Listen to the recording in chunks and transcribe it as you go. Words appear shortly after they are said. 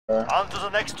On to the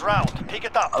next round. Pick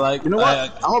it up. Like, you know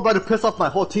what? I'm about to piss off my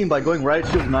whole team by going riot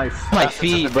shield knife. My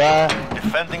feet, bruh.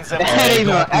 Defending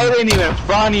them. I ain't even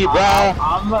funny, bruh.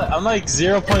 I'm like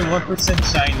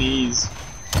 0.1% Chinese.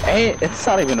 Hey, it's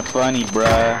not even funny,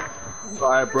 bruh.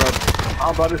 Alright, bro.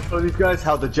 I'm about to show these guys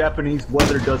how the Japanese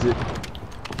weather does it.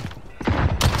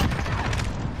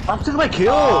 I'm taking my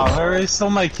kill! Oh, Harry stole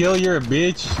my kill, you're a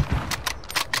bitch.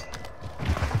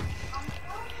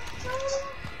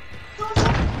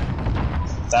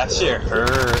 That shit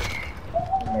hurt.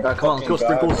 Alright, come on, let's go,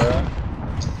 Sprinkles.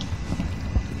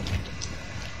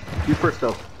 You first,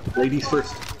 though. Ladies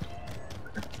first.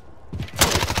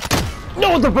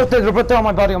 No, they're both there on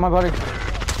my body,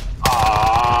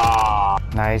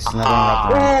 Nice,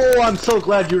 another one. Oh, I'm so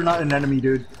glad you're not an enemy,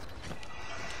 dude.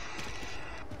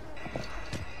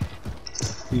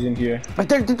 He's in here.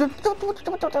 Okay,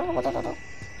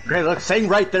 look, saying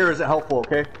right there isn't helpful,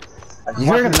 okay? I just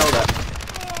want you to know that.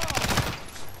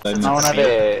 No, not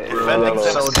I'm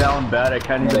so down bad I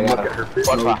can't even look at her face.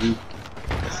 Oh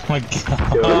my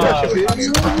god.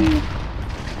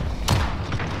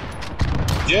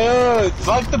 Dude,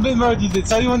 fuck the bit mode,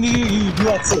 it's how you want to you do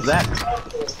that. So that.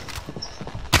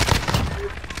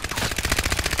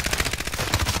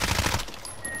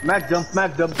 Mag jump.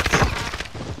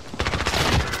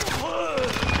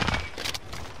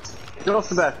 Go off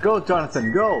the bat, go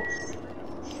Jonathan, go!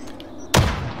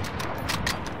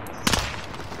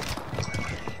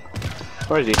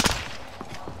 Where is he?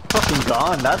 Fucking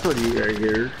gone, that's what he right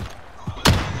here.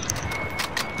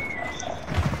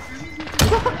 Where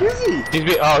the fuck is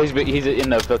he? He's in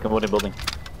the fucking wooden building.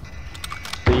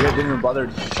 So you guys didn't even bother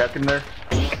checking there?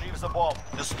 Leave the bomb.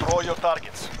 Destroy your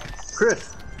targets.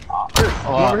 Chris,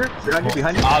 come over here,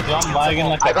 behind you. I'm lagging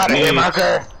like I got a hit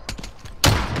marker!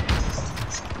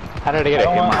 How did I get a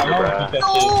hit marker, bro?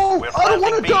 No! I don't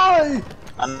wanna die!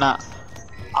 I'm not.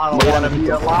 I don't wanna be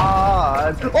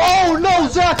alive! Oh no,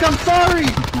 Zach, I'm sorry!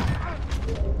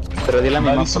 Pero dile a mi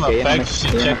mamá some que ella no effects,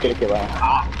 me quiere que va.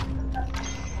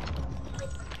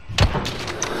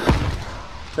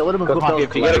 That would've been Come cool on,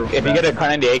 if you get a Kar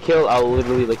 98 kill, I'll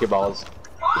literally lick your balls.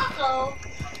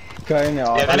 Okay,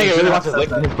 no. Yeah, that nigga really wants his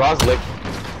balls licked.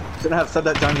 Shouldn't have said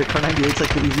that, John. The Kar 98's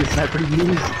like the easiest sniper to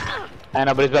use. I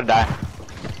know, but he's better die.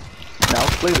 Now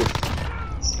let's play this.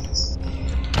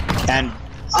 And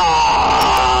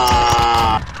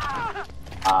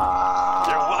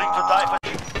They're willing to die for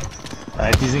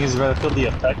Alright, these niggas better feel the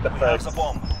effect the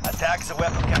bomb. Attack the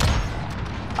weapon camp.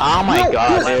 oh my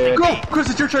god, Chris, dude. go! Chris,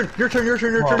 it's your turn! Your turn!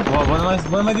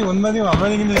 What am I doing? I'm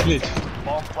running in this bitch.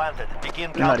 Bomb planted.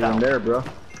 Begin You're not even countdown. there, bro.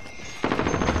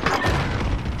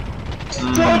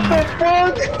 What the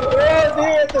fuck? Oh,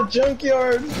 they're at the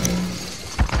junkyard.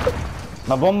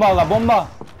 La bomba!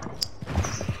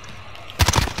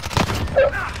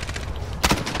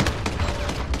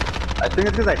 I think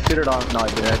it's because I shitted on. No, I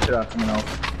didn't. I shitted on someone else.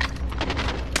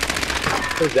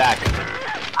 Who's Zach?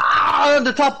 Ah, on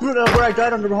the top where I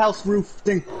died on the house roof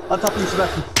thing. On top of you,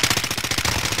 Sebastian.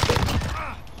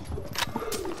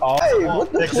 Oh, Hey,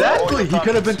 what the Exactly! He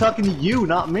could have been talking to you,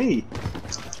 not me.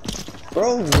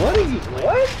 bro, what are you?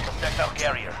 What? Protect our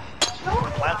carrier.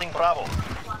 We're planting Bravo.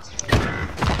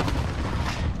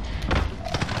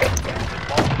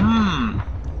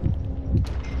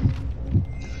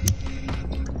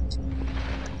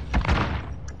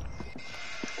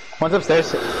 One's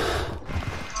upstairs.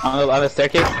 On the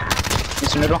staircase.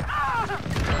 Mr. Noodle.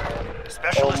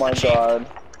 Specialist Oh my achieved. god.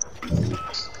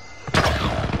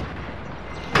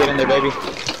 Get in there, baby.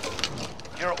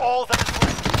 You're all that is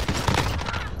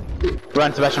left.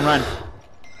 Run, Sebastian, run.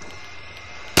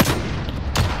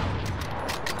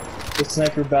 The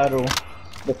sniper battle.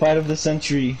 The fight of the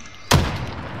century.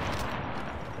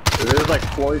 It is like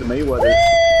Floyd Mayweather.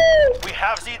 We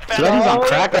have the Sebastian's on advantage.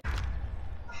 crack.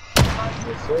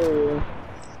 Yes, sir.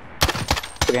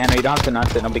 Okay, Hannah, you don't have to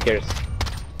announce it, nobody cares.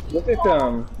 Look at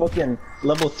fucking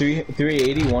level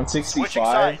 380, Switching 165.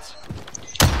 sides.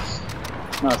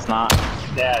 No, it's not.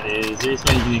 That is. You're just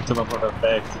making you come up with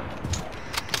effect.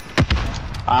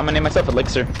 I'm gonna name myself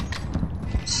Elixir.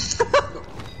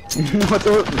 What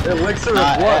the elixir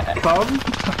of what? Thumb?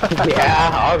 Yeah,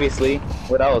 obviously.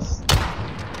 What else?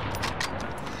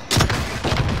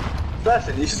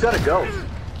 Sebastian, you just gotta go.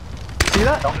 See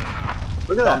that?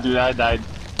 Look at that. Dude, I died.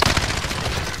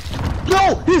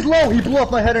 No! He's low! He blew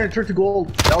off my head and it turned to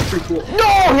gold. That was pretty cool.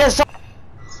 No! He has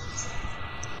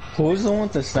Who was the one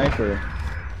with the sniper?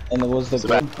 And it was the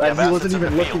And he wasn't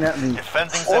even looking at me.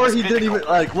 Defending Or them he is didn't critical. even,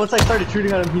 like, once I started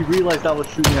shooting at him, he realized I was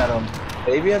shooting at him.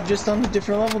 Maybe I've just on a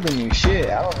different level than you. Shit,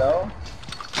 I don't know.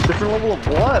 Different level of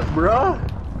what, bruh?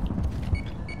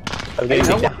 I was Hey, getting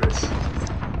no taken down. one-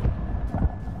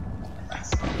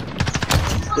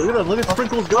 Look at him, look at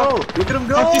Sprinkles go! Look at him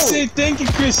go! What'd you say thank you,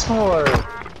 Chris, for?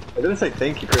 I didn't say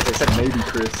thank you, Chris, I said maybe,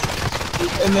 Chris.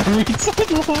 And then we said,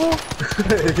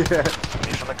 Yeah.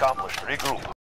 Mission accomplished. Regroup.